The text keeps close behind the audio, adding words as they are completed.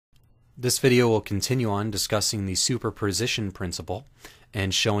This video will continue on discussing the superposition principle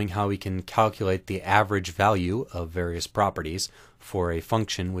and showing how we can calculate the average value of various properties for a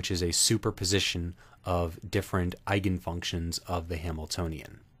function which is a superposition of different eigenfunctions of the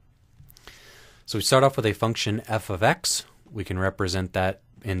Hamiltonian. So we start off with a function f of x. We can represent that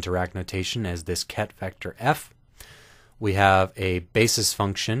in Dirac notation as this ket vector f. We have a basis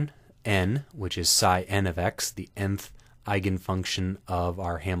function n, which is psi n of x, the nth eigenfunction of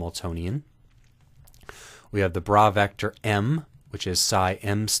our Hamiltonian. We have the bra vector m, which is psi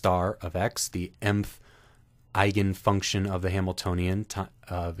m star of x, the mth eigenfunction of the Hamiltonian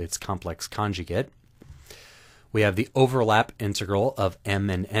of its complex conjugate. We have the overlap integral of m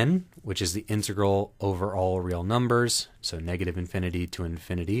and n, which is the integral over all real numbers, so negative infinity to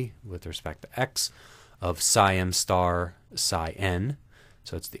infinity with respect to x, of psi m star psi n.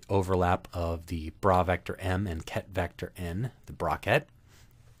 So it's the overlap of the bra vector m and ket vector n, the bracket.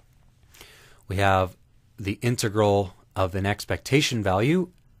 We have the integral of an expectation value,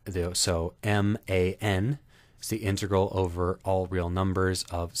 so m a n is the integral over all real numbers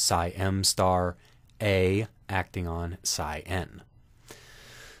of psi m star a acting on psi n.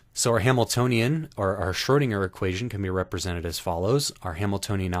 So our Hamiltonian, or our Schrodinger equation, can be represented as follows. Our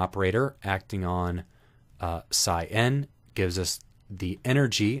Hamiltonian operator acting on psi n gives us the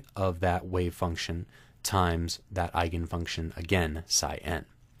energy of that wave function times that eigenfunction, again, psi n.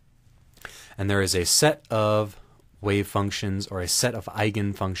 And there is a set of wave functions, or a set of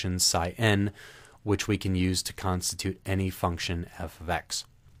eigenfunctions psi n, which we can use to constitute any function f of x.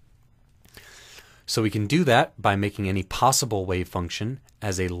 So we can do that by making any possible wave function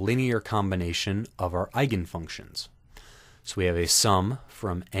as a linear combination of our eigenfunctions. So we have a sum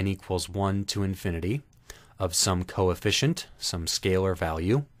from n equals 1 to infinity of some coefficient, some scalar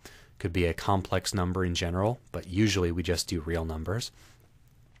value. Could be a complex number in general, but usually we just do real numbers.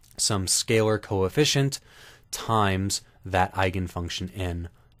 Some scalar coefficient times that eigenfunction n,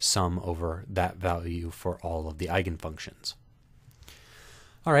 sum over that value for all of the eigenfunctions.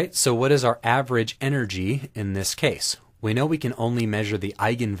 All right, so what is our average energy in this case? We know we can only measure the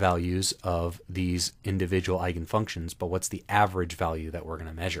eigenvalues of these individual eigenfunctions, but what's the average value that we're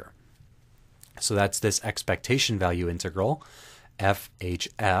going to measure? So that's this expectation value integral,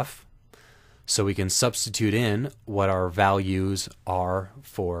 FHF. So we can substitute in what our values are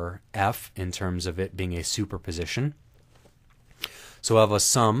for f in terms of it being a superposition. So we'll have a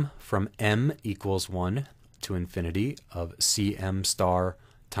sum from m equals 1 to infinity of cm star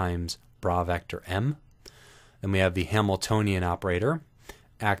times bra vector m. Then we have the Hamiltonian operator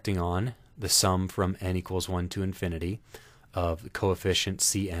acting on the sum from n equals 1 to infinity of the coefficient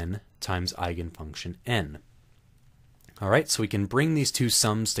cn times eigenfunction n. All right, so we can bring these two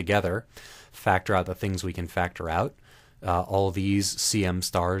sums together, factor out the things we can factor out. All these cm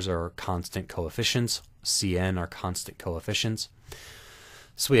stars are constant coefficients, cn are constant coefficients.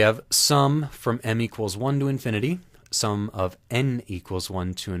 So we have sum from m equals 1 to infinity, sum of n equals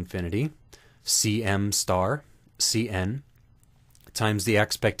 1 to infinity, cm star, cn, times the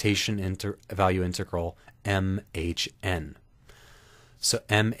expectation value integral mhn. So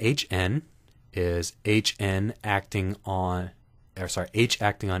mhn is hn acting on, h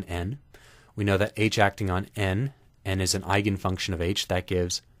acting on n. We know that h acting on n is an eigenfunction of h. That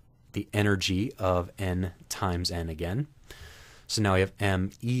gives the energy of n times n again. So now we have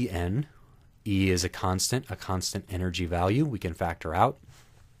men. E is a constant energy value we can factor out.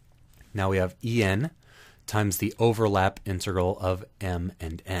 Now we have en times the overlap integral of m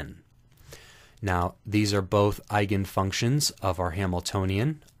and n. Now these are both eigenfunctions of our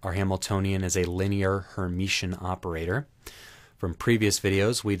Hamiltonian. Our Hamiltonian is a linear Hermitian operator. From previous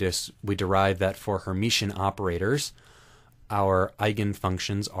videos we derived that for Hermitian operators our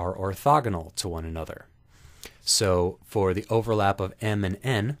eigenfunctions are orthogonal to one another. So for the overlap of m and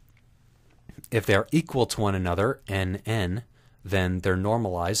n, if they're equal to one another, n, then they're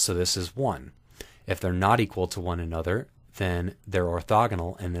normalized, so this is 1. If they're not equal to one another, then they're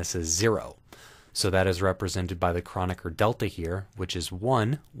orthogonal, and this is 0. So that is represented by the Kronecker delta here, which is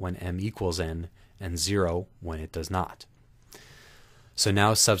 1 when m equals n, and 0 when it does not. So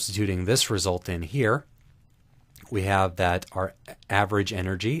now substituting this result in here, we have that our average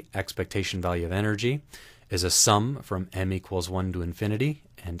energy, expectation value of energy, is a sum from m equals 1 to infinity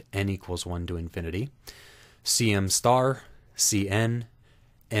and n equals 1 to infinity. Cm star, Cn,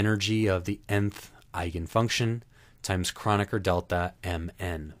 energy of the nth eigenfunction, times Kronecker delta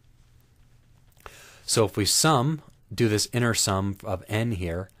Mn. So if we do this inner sum of n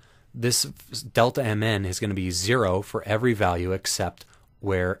here, this delta Mn is going to be 0 for every value except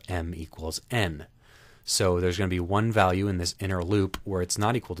where m equals n. So there's going to be one value in this inner loop where it's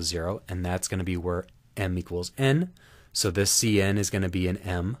not equal to 0, and that's going to be where m equals n. So this Cn is going to be an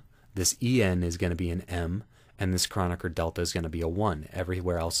m, this En is going to be an m, and this Kronecker delta is going to be a 1.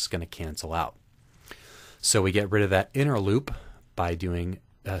 Everywhere else is going to cancel out. So we get rid of that inner loop by doing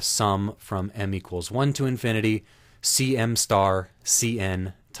a sum from m equals 1 to infinity, Cm star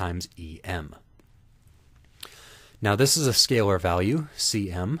Cn times Em. Now this is a scalar value,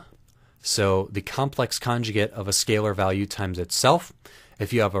 Cm. So the complex conjugate of a scalar value times itself,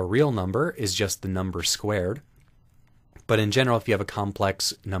 if you have a real number, is just the number squared. But in general, if you have a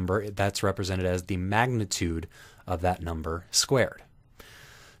complex number, that's represented as the magnitude of that number squared.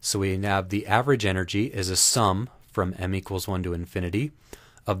 So we have the average energy is a sum from m equals 1 to infinity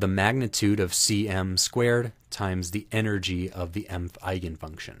of the magnitude of Cm squared times the energy of the mth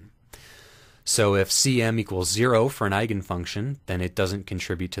eigenfunction. So if Cm equals 0 for an eigenfunction, then it doesn't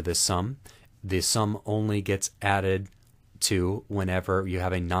contribute to this sum. The sum only gets added to whenever you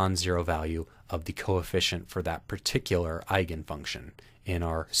have a non-zero value of the coefficient for that particular eigenfunction in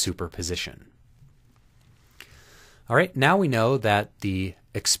our superposition. All right, now we know that the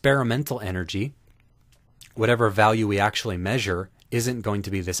experimental energy, whatever value we actually measure, isn't going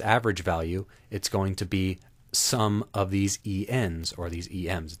to be this average value. It's going to be sum of these ENs or these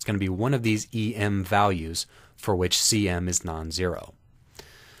EMs. It's going to be one of these EM values for which Cm is non-zero.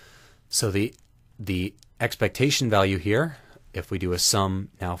 So the expectation value here, if we do a sum,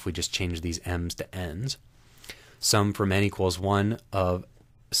 now if we just change these m's to n's, sum from n equals 1 of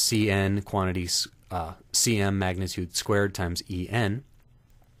Cn quantities, Cm magnitude squared times En,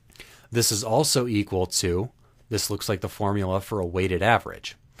 this is also equal to, this looks like the formula for a weighted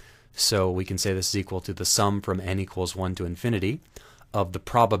average. So we can say this is equal to the sum from n equals 1 to infinity of the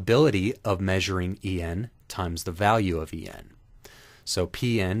probability of measuring En times the value of En. So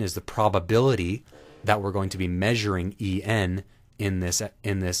Pn is the probability that we're going to be measuring En in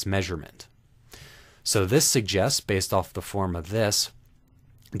this measurement. So this suggests, based off the form of this,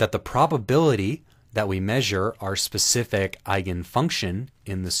 that the probability that we measure our specific eigenfunction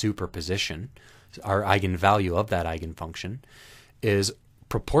in the superposition, our eigenvalue of that eigenfunction, is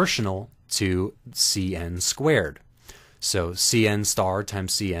proportional to Cn squared. So Cn star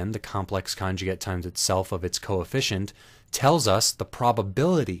times Cn, the complex conjugate times itself of its coefficient, tells us the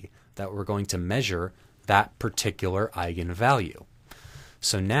probability that we're going to measure that particular eigenvalue.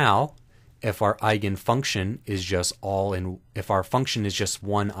 So now, if our eigenfunction is just if our function is just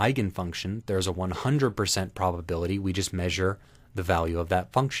one eigenfunction, there's a 100% probability we just measure the value of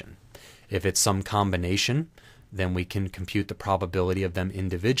that function. If it's some combination, then we can compute the probability of them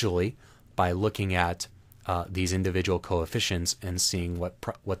individually by looking at these individual coefficients and seeing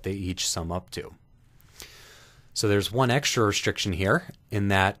what they each sum up to. So there's one extra restriction here, in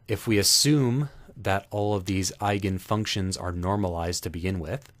that if we assume that all of these eigenfunctions are normalized to begin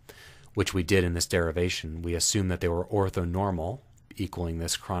with, which we did in this derivation, we assume that they were orthonormal, equaling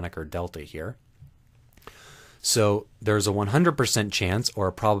this Kronecker delta here. So there's a 100% chance, or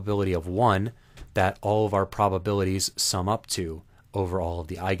a probability of 1, that all of our probabilities sum up to over all of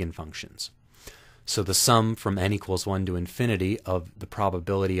the eigenfunctions. So the sum from n equals 1 to infinity of the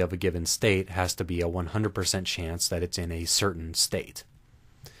probability of a given state has to be a 100% chance that it's in a certain state.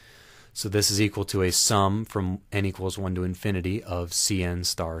 So this is equal to a sum from n equals 1 to infinity of Cn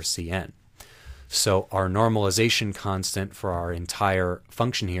star Cn. So our normalization constant for our entire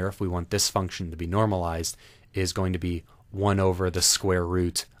function here, if we want this function to be normalized, is going to be 1 over the square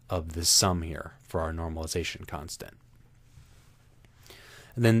root of this sum here for our normalization constant.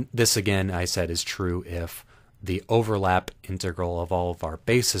 And then this again, I said, is true if the overlap integral of all of our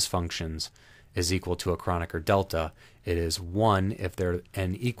basis functions is equal to a Kronecker delta. It is 1 if they're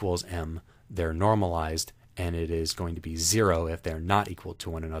n equals m, they're normalized, and it is going to be 0 if they're not equal to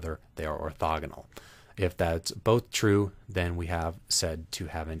one another, they are orthogonal. If that's both true, then we have said to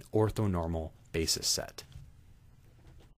have an orthonormal basis set.